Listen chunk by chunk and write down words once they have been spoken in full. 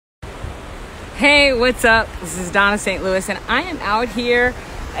Hey, what's up? This is Dawnna St. Louis, and I am out here,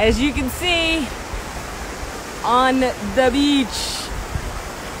 as you can see, on the beach.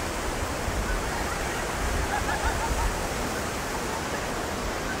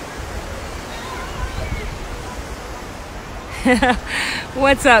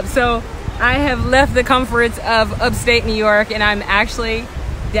 What's up? So I have left the comforts of upstate New York, and I'm actually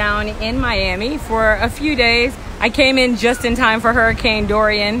down in Miami for a few days. I came in just in time for Hurricane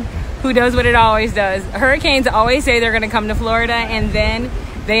Dorian, who does what it always does. Hurricanes always say they're going to come to Florida, and then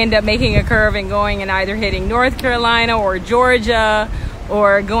they end up making a curve and going and either hitting North Carolina or Georgia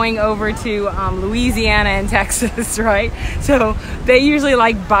or going over to Louisiana and Texas, right? So they usually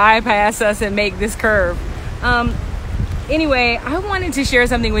like bypass us and make this curve. Anyway, I wanted to share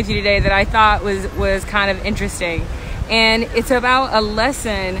something with you today that I thought was kind of interesting. And it's about a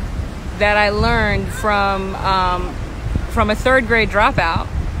lesson that I learned from a third grade dropout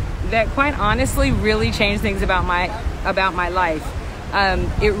that quite honestly really changed things about my life.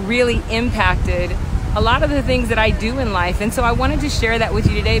 It really impacted a lot of the things that I do in life. And so I wanted to share that with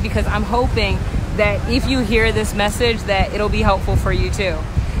you today because I'm hoping that if you hear this message that it'll be helpful for you too.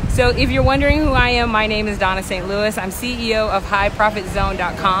 So if you're wondering who I am, my name is Dawnna St. Louis. I'm CEO of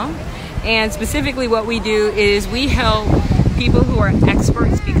highprofitzone.com. And specifically what we do is we help people who are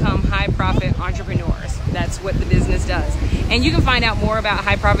experts become high profit entrepreneurs. That's what the business does. And you can find out more about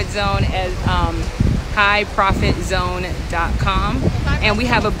High Profit Zone at highprofitzone.com. And we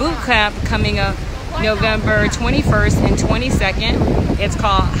have a boot camp coming up November 21st and 22nd. It's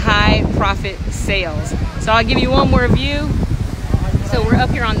called High Profit Sales. So I'll give you one more view. So we're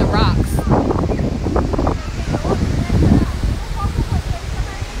up here on the rocks.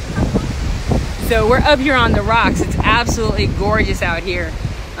 So we're up here on the rocks. It's absolutely gorgeous out here.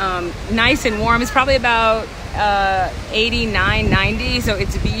 Nice and warm. It's probably about 89, 90. So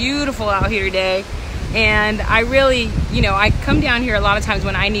it's beautiful out here today. And I really, I come down here a lot of times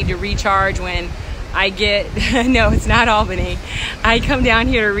when I need to recharge, when I get, no, it's not Albany. I come down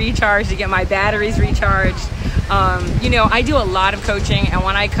here to recharge, to get my batteries recharged. I do a lot of coaching, and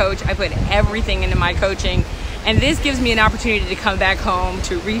when I coach, I put everything into my coaching. And this gives me an opportunity to come back home,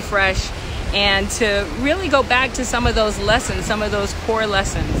 to refresh, and to really go back to some of those lessons, some of those core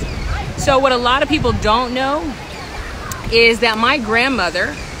lessons. So what a lot of people don't know is that my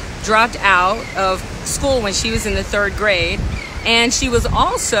grandmother dropped out of school when she was in the third grade, and she was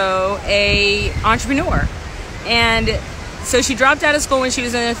also an entrepreneur. And so she dropped out of school when she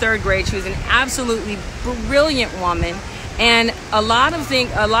was in the third grade. She was an absolutely brilliant woman, and a lot of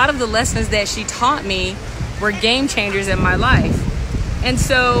the lessons that she taught me were game changers in my life. And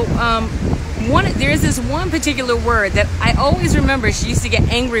so there's this one particular word that I always remember. She used to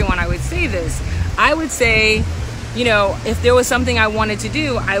get angry when I would say this. I would say, if there was something I wanted to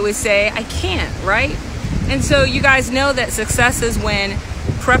do, I would say, I can't, right? And so you guys know that success is when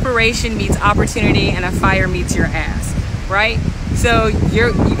preparation meets opportunity and a fire meets your ass, right? So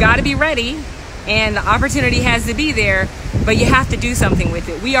you got to be ready, and the opportunity has to be there, but you have to do something with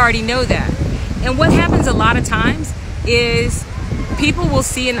it. We already know that. And what happens a lot of times is people will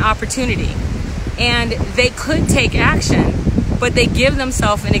see an opportunity and they could take action, but they give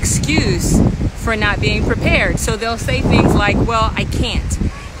themselves an excuse for not being prepared. So they'll say things like, well, I can't.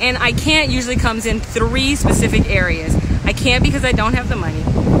 And I can't usually comes in three specific areas. I can't because I don't have the money.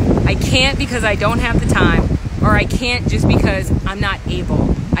 I can't because I don't have the time. Or I can't just because I'm not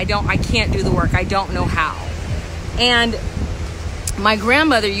able. I can't do the work. I don't know how. And my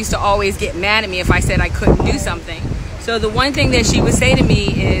grandmother used to always get mad at me if I said I couldn't do something. So the one thing that she would say to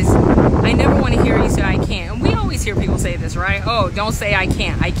me is, I never want to hear you say I can't. And we always hear people say this, right? Oh, don't say I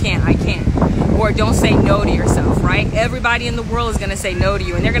can't, I can't, I can't. Or don't say no to yourself, right? Everybody in the world is going to say no to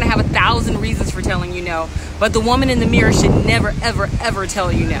you, and they're going to have 1,000 reasons for telling you no. But the woman in the mirror should never, ever, ever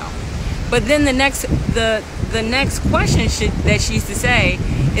tell you no. But then the next question that she used to say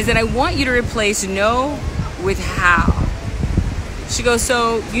is that I want you to replace no with how. She goes,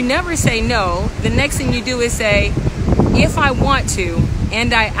 so you never say no. The next thing you do is say, if I want to,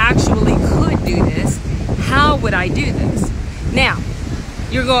 and I actually could do this, how would I do this? Now,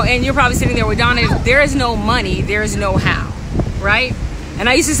 you're probably sitting there with Dawnna, if there is no money, there is no how, right? And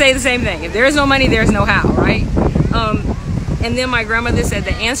I used to say the same thing. If there is no money, there is no how, right? And then my grandmother said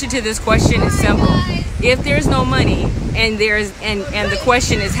the answer to this question is simple. If there's no money and the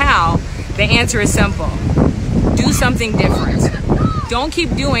question is how, the answer is simple. Do something different. Don't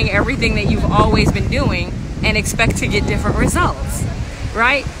keep doing everything that you've always been doing and expect to get different results,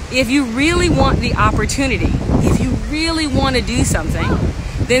 right? If you really want the opportunity, if you really want to do something,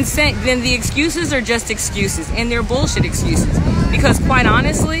 then the excuses are just excuses, and they're bullshit excuses. Because quite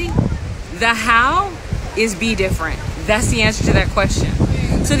honestly, The how is be different. That's the answer to that question.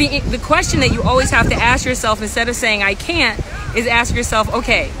 So the question that you always have to ask yourself, instead of saying I can't, is ask yourself,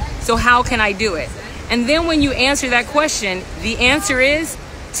 okay, so how can I do it? And then when you answer that question, the answer is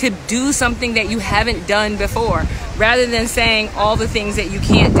to do something that you haven't done before, rather than saying all the things that you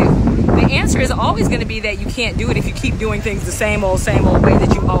can't do. The answer is always going to be that you can't do it if you keep doing things the same old way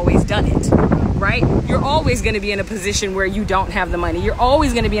that you've always done it, right? You're always going to be in a position where you don't have the money. You're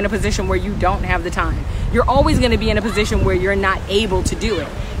always going to be in a position where you don't have the time. You're always going to be in a position where you're not able to do it.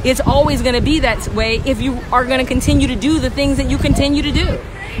 It's always going to be that way if you are going to continue to do the things that you continue to do.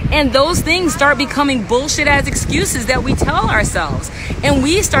 And those things start becoming bullshit as excuses that we tell ourselves. And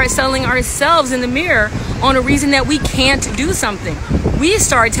we start selling ourselves in the mirror on a reason that we can't do something. We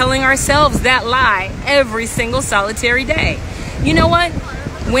start telling ourselves that lie every single solitary day. You know what?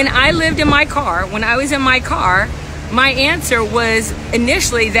 When I lived in my car, when I was in my car, my answer was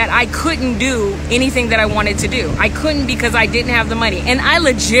initially that I couldn't do anything that I wanted to do. I couldn't because I didn't have the money. And I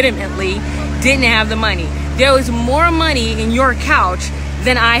legitimately didn't have the money. There was more money in your couch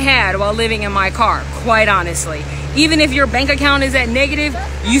than I had while living in my car, quite honestly. Even if your bank account is at negative,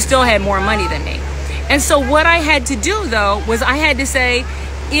 you still had more money than me. And so what I had to do, though, was I had to say,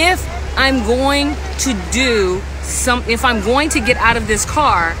 if I'm going to get out of this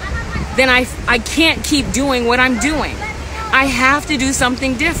car, then I can't keep doing what I'm doing. I have to do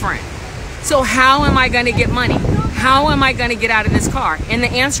something different. So how am I going to get money? How am I going to get out of this car? And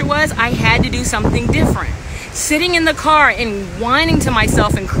the answer was I had to do something different. Sitting in the car and whining to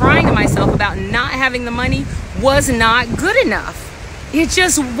myself and crying to myself about not having the money was not good enough. It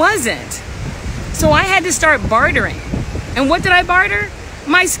just wasn't. So I had to start bartering. And what did I barter?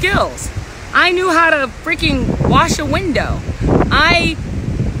 My skills. I knew how to freaking wash a window. I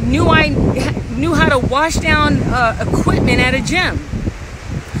knew how to wash down equipment at a gym.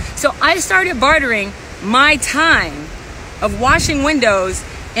 So I started bartering my time of washing windows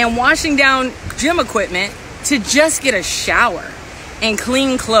and washing down gym equipment to just get a shower and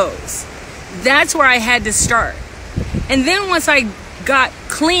clean clothes. That's where I had to start. And then once I got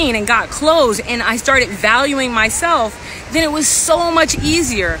clean and got clothes and I started valuing myself, then it was so much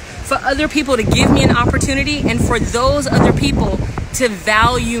easier for other people to give me an opportunity and for those other people to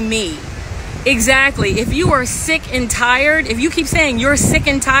value me. Exactly. If you are sick and tired, if you keep saying you're sick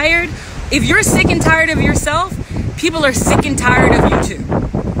and tired, if you're sick and tired of yourself, people are sick and tired of you too.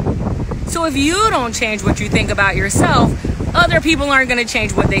 So if you don't change what you think about yourself, other people aren't going to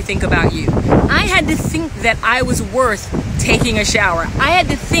change what they think about you. I had to think that I was worth taking a shower. I had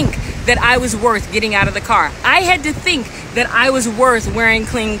to think that I was worth getting out of the car. I had to think that I was worth wearing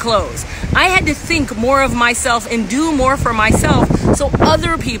clean clothes. I had to think more of myself and do more for myself so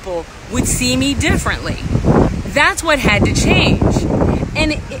other people would see me differently. That's what had to change.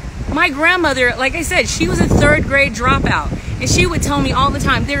 And my grandmother, like I said, she was a 3rd grade dropout. And she would tell me all the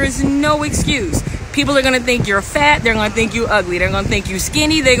time, there is no excuse. People are going to think you're fat. They're going to think you ugly. They're going to think you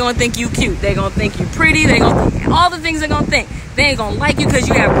skinny. They're going to think you cute. They're going to think you pretty. They're going to think all the things they're going to think. They ain't going to like you because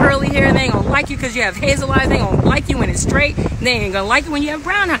you have curly hair. They ain't going to like you because you have hazel eyes. They ain't going to like you when it's straight. They ain't going to like you when you have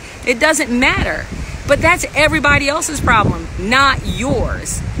brown hair. It doesn't matter. But that's everybody else's problem, not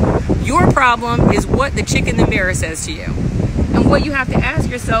yours. Your problem is what the chick in the mirror says to you. And what you have to ask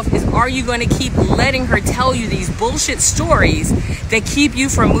yourself is, are you going to keep letting her tell you these bullshit stories that keep you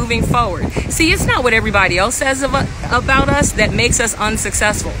from moving forward? See, it's not what everybody else says about us that makes us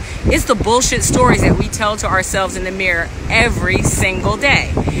unsuccessful. It's the bullshit stories that we tell to ourselves in the mirror every single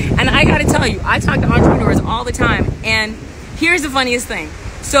day. And I got to tell you, I talk to entrepreneurs all the time. And here's the funniest thing.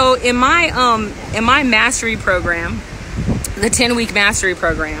 So in my mastery program, the 10-week mastery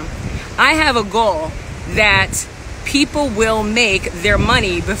program, I have a goal that people will make their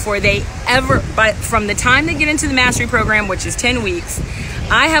money before they ever, but from the time they get into the mastery program, which is 10 weeks,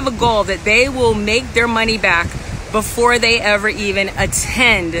 I have a goal that they will make their money back before they ever even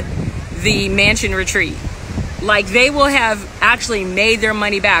attend the mansion retreat. Like, they will have actually made their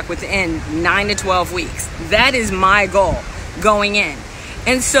money back within 9 to 12 weeks. That is my goal going in.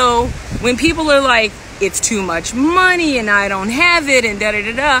 And so when people are like, it's too much money and I don't have it and da da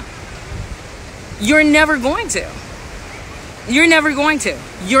da da, you're never going to. You're never going to.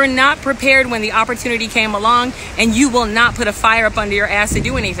 You're not prepared when the opportunity came along, and you will not put a fire up under your ass to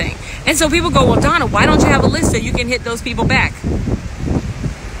do anything. And so people go, well, Dawnna, why don't you have a list so you can hit those people back?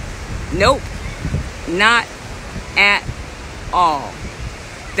 Nope. Not at all.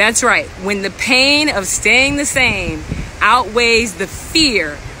 That's right. When the pain of staying the same outweighs the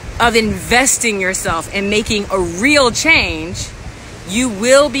fear of investing yourself and making a real change, you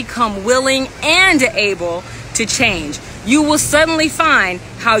will become willing and able to change. you will suddenly find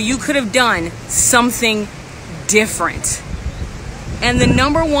how you could have done something different. And the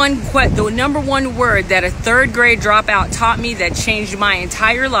number one word that a third grade dropout taught me that changed my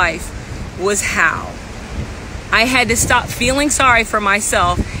entire life was how. I had to stop feeling sorry for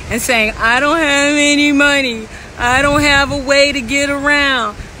myself and saying, I don't have any money. I don't have a way to get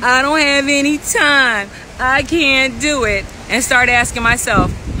around. I don't have any time. I can't do it. And start asking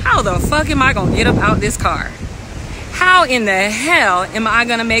myself, how the fuck am I gonna get up out this car? How in the hell am I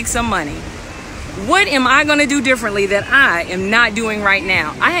gonna make some money? What am I gonna do differently that I am not doing right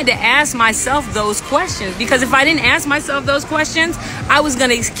now? I had to ask myself those questions, because if I didn't ask myself those questions, I was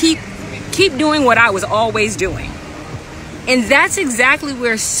gonna keep doing what I was always doing. And that's exactly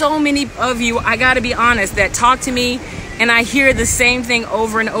where so many of you, I gotta be honest, that talk to me and I hear the same thing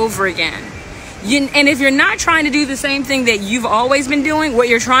over and over again. And if you're not trying to do the same thing that you've always been doing, what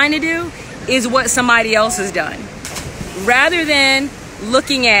you're trying to do is what somebody else has done. Rather than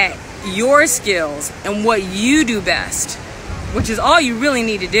looking at your skills and what you do best, which is all you really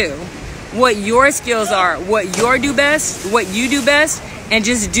need to do, what your skills are, what you do best, and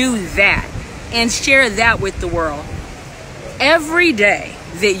just do that and share that with the world. Every day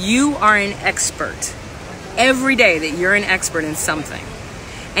that you are an expert, every day that you're an expert in something,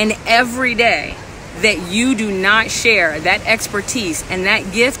 and every day that you do not share that expertise and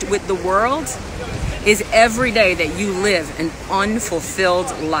that gift with the world is every day that you live an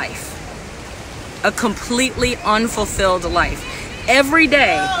unfulfilled life. A completely unfulfilled life. Every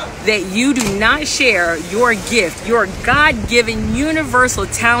day that you do not share your gift, your God-given universal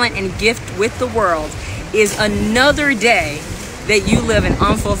talent and gift with the world is another day that you live an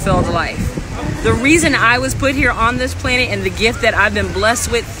unfulfilled life. The reason I was put here on this planet and the gift that I've been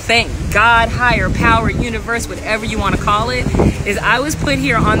blessed with, thank God, higher power, universe, whatever you want to call it, is I was put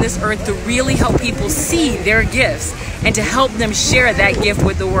here on this earth to really help people see their gifts and to help them share that gift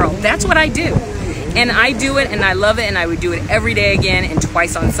with the world. That's what I do. And I do it and I love it, and I would do it every day again and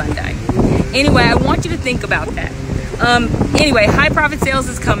twice on Sunday. Anyway, I want you to think about that. Anyway, High Profit Sales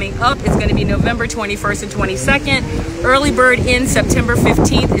is coming up. It's going to be November 21st and 22nd. Early bird in September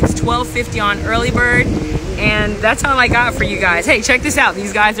 15th. It's $12.50 on early bird. And that's all I got for you guys. Hey, check this out.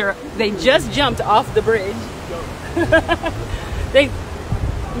 These guys they just jumped off the bridge.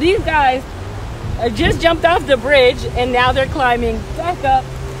 These guys just jumped off the bridge and now they're climbing back up.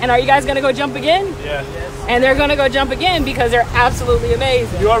 And are you guys going to go jump again? Yeah. Yes. And they're going to go jump again because they're absolutely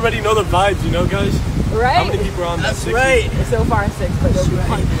amazing. You already know the vibes, you know, guys? Right? How many people are on that? That's right. So far 6, but there'll be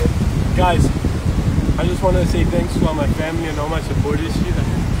 100. Guys, I just want to say thanks to all my family and all my supporters here.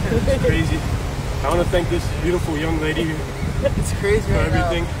 It's crazy. I want to thank this beautiful young lady It's crazy for right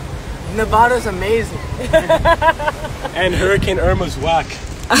everything. Now. Nevada's amazing. And Hurricane Irma's whack.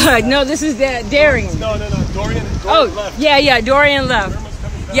 No, this is Darian. No. Dorian left. Yeah, Dorian left.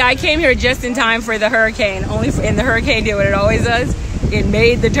 Yeah, I came here just in time for the hurricane. And the hurricane did what it always does. It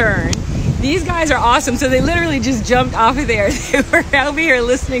made the turn. These guys are awesome. So they literally just jumped off of there. They were out here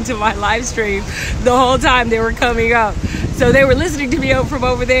listening to my live stream the whole time they were coming up. So they were listening to me from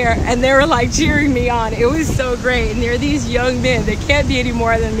over there and they were like cheering me on. It was so great. And they're these young men. They can't be any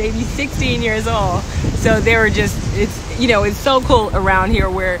more than maybe 16 years old. So they were just, it's so cool around here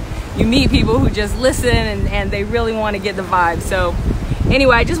where you meet people who just listen and they really want to get the vibe. So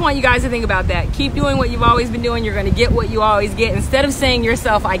anyway, I just want you guys to think about that. Keep doing what you've always been doing. You're going to get what you always get. Instead of saying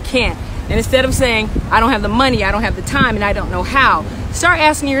yourself, I can't. And instead of saying, I don't have the money, I don't have the time, and I don't know how, start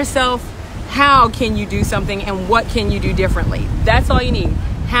asking yourself, how can you do something and what can you do differently? That's all you need.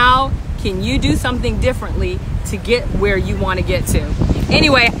 How can you do something differently to get where you want to get to?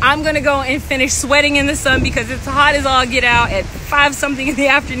 Anyway, I'm going to go and finish sweating in the sun because it's hot as all get out at 5 something in the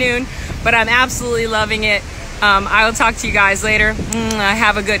afternoon, but I'm absolutely loving it. I will talk to you guys later.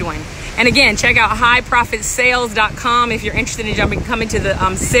 Have a good one. And again, check out highprofitsales.com if you're interested in coming to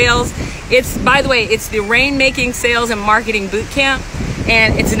the sales. By the way, it's the rainmaking sales and marketing boot camp.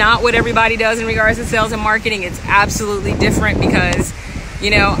 And it's not what everybody does in regards to sales and marketing. It's absolutely different because,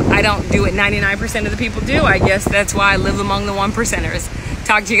 I don't do what 99% of the people do. I guess that's why I live among the 1%ers.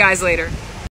 Talk to you guys later.